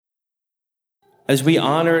As we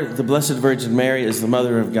honor the Blessed Virgin Mary as the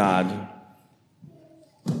Mother of God,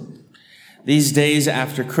 these days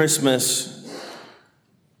after Christmas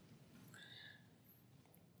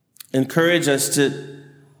encourage us to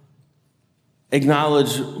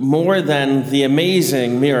acknowledge more than the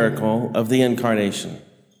amazing miracle of the Incarnation,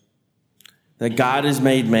 that God is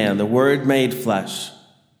made man, the Word made flesh.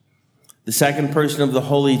 The second person of the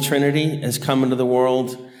Holy Trinity has come into the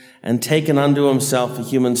world and taken unto himself a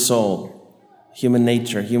human soul, human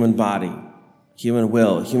nature, human body, human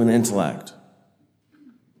will, human intellect.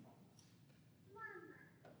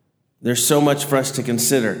 There's so much for us to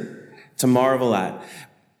consider, to marvel at.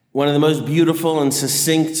 One of the most beautiful and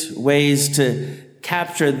succinct ways to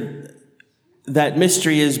capture that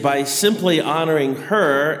mystery is by simply honoring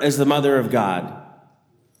her as the Mother of God.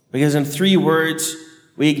 Because in 3 words,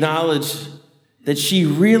 we acknowledge that she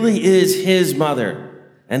really is his mother,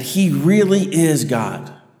 and he really is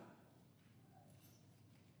God.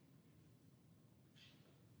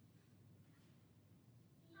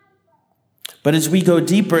 But as we go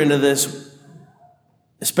deeper into this,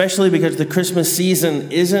 especially because the Christmas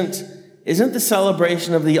season isn't the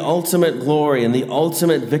celebration of the ultimate glory and the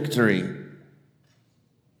ultimate victory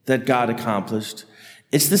that God accomplished.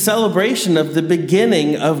 It's the celebration of the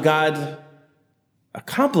beginning of God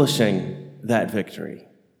accomplishing that victory.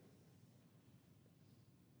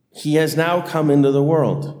 He has now come into the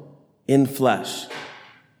world in flesh.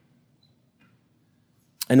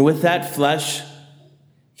 And with that flesh,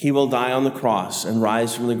 he will die on the cross and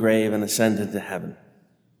rise from the grave and ascend into heaven.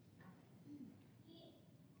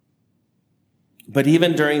 But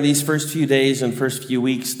even during these first few days and first few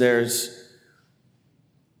weeks, there's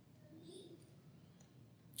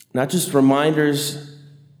not just reminders,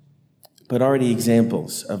 but already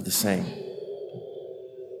examples of the same.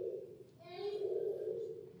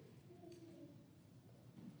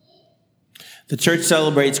 The church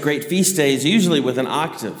celebrates great feast days, usually with an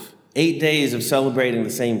octave. 8 days of celebrating the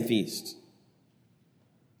same feast.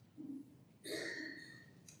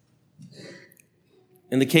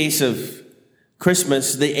 In the case of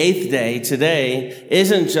Christmas, the 8th day today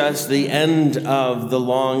isn't just the end of the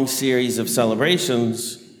long series of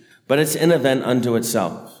celebrations, but it's an event unto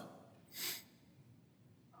itself.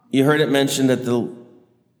 You heard it mentioned at the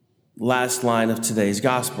last line of today's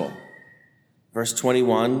gospel, verse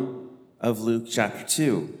 21 of Luke chapter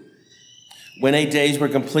 2. When 8 days were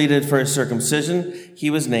completed for his circumcision, he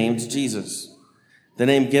was named Jesus, the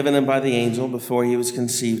name given him by the angel before he was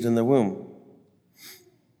conceived in the womb.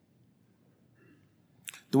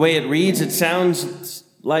 The way it reads, it sounds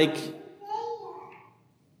like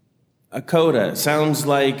a coda. It sounds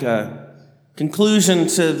like a conclusion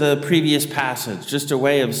to the previous passage, just a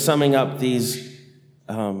way of summing up these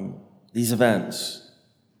events.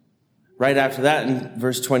 Right after that, in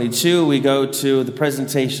verse 22, we go to the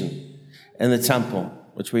presentation in the temple,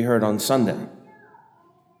 which we heard on Sunday.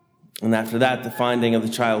 And after that, the finding of the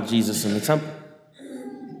child Jesus in the temple,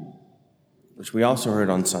 which we also heard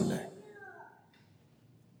on Sunday.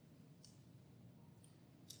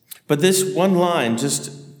 But this one line,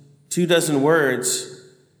 just 24 words,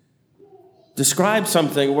 describes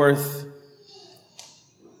something worth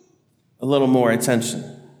a little more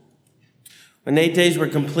attention. When 8 days were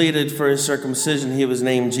completed for his circumcision, he was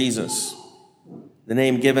named Jesus, the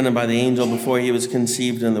name given him by the angel before he was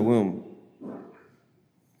conceived in the womb.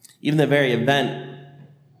 Even the very event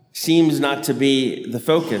seems not to be the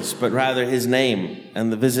focus, but rather his name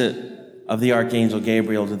and the visit of the Archangel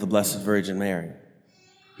Gabriel to the Blessed Virgin Mary.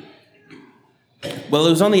 Well, it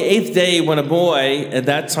was on the 8th day when a boy at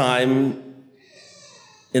that time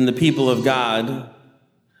in the people of God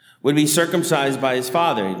would be circumcised by his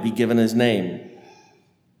father. He'd be given his name.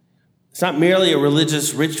 It's not merely a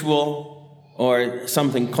religious ritual or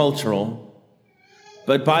something cultural,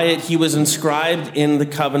 but by it he was inscribed in the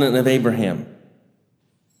covenant of Abraham.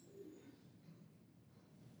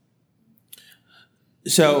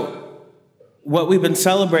 So, what we've been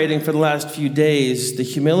celebrating for the last few days, the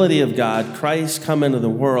humility of God, Christ come into the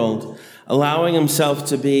world, allowing himself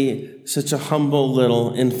to be such a humble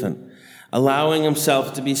little infant, allowing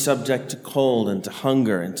himself to be subject to cold and to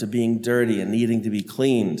hunger and to being dirty and needing to be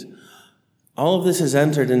cleaned. All of this has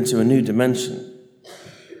entered into a new dimension.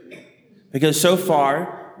 Because so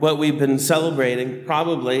far, what we've been celebrating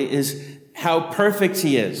probably is how perfect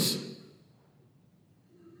he is.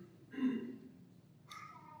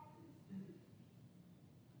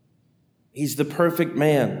 He's the perfect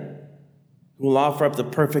man who will offer up the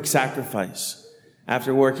perfect sacrifice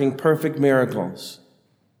after working perfect miracles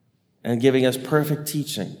and giving us perfect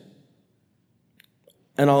teaching.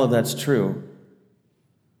 And all of that's true.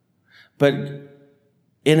 But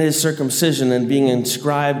in his circumcision and being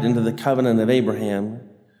inscribed into the covenant of Abraham,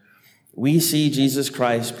 we see Jesus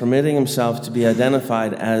Christ permitting himself to be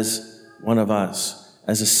identified as one of us,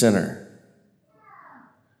 as a sinner.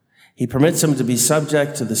 He permits him to be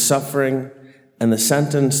subject to the suffering and the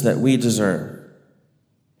sentence that we deserve,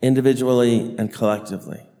 individually and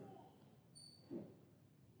collectively.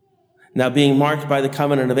 Now, being marked by the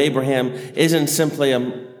covenant of Abraham isn't simply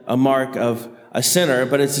a mark of a sinner,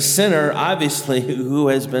 but it's a sinner, obviously, who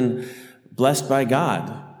has been blessed by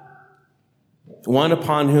God. One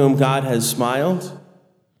upon whom God has smiled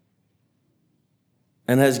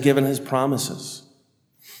and has given his promises,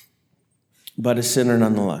 but a sinner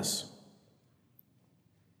nonetheless.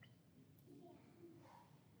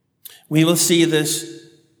 We will see this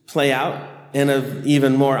play out in an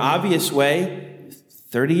even more obvious way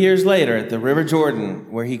 30 years later at the River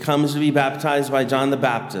Jordan, where he comes to be baptized by John the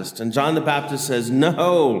Baptist. And John the Baptist says,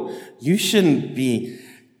 no, you shouldn't be,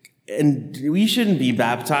 and we shouldn't be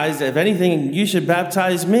baptized. If anything, you should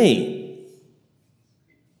baptize me.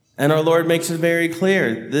 And our Lord makes it very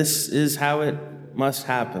clear, this is how it must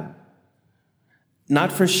happen.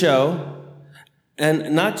 Not for show,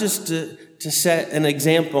 and not just to set an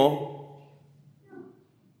example,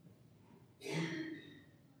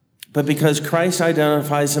 but because Christ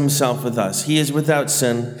identifies himself with us. He is without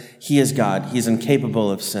sin. He is God. He is incapable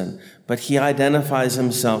of sin. But he identifies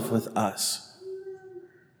himself with us.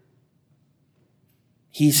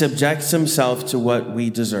 He subjects himself to what we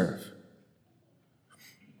deserve.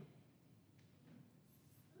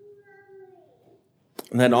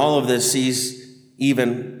 And then all of this sees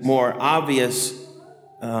even more obvious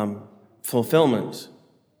fulfillment.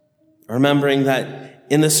 Remembering that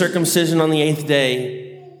in the circumcision on the 8th day,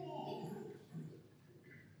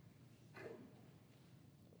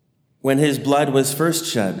 when his blood was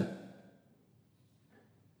first shed,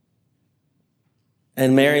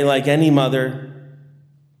 and Mary, like any mother,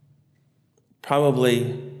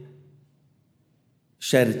 probably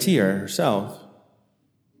shed a tear herself,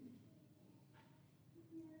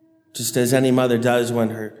 just as any mother does when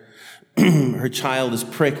her child is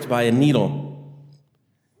pricked by a needle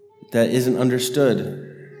that isn't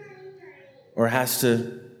understood or has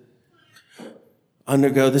to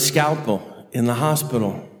undergo the scalpel in the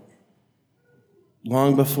hospital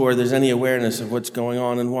long before there's any awareness of what's going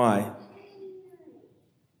on and why.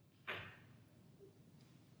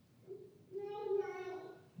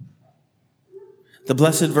 The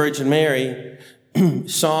Blessed Virgin Mary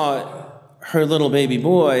saw her little baby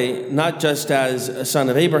boy not just as a son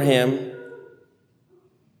of Abraham,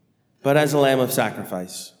 but as a lamb of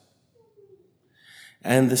sacrifice.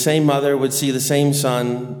 And the same mother would see the same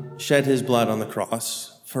son shed his blood on the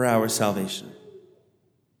cross for our salvation.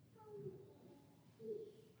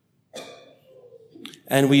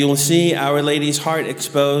 And we will see Our Lady's heart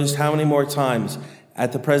exposed how many more times?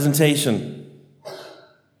 At the presentation,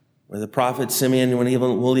 where the prophet Simeon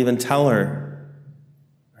will even tell her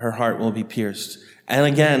heart will be pierced. And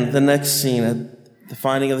again, the next scene at the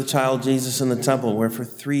finding of the child Jesus in the temple, where for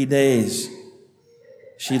 3 days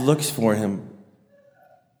she looks for him,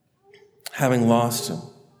 having lost him.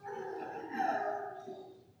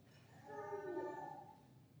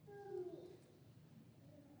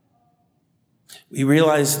 We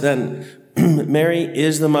realize then Mary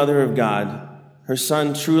is the mother of God. Her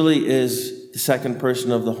son truly is the second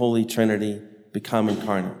person of the Holy Trinity become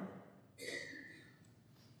incarnate.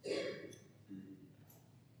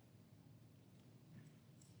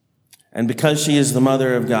 And because she is the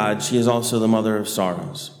mother of God, she is also the mother of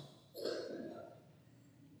sorrows.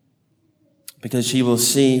 Because she will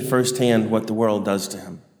see firsthand what the world does to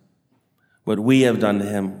him, what we have done to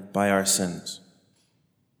him by our sins.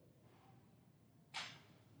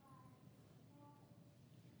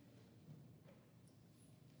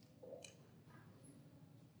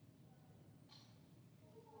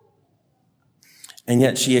 And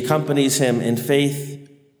yet she accompanies him in faith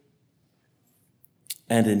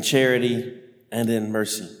and in charity and in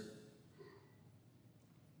mercy.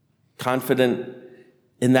 Confident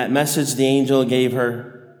in that message the angel gave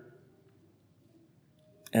her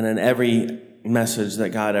and in every message that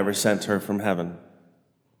God ever sent her from heaven.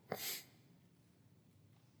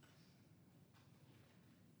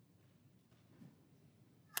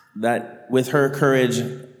 That with her courage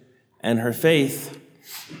and her faith,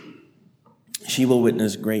 she will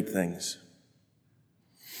witness great things.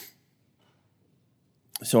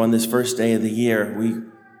 So on this first day of the year,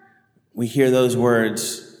 we hear those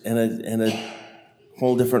words in a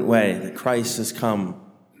whole different way, that Christ has come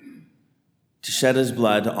to shed his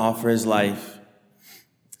blood, to offer his life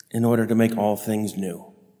in order to make all things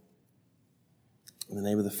new. In the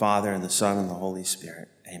name of the Father, and the Son, and the Holy Spirit.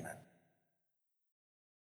 Amen.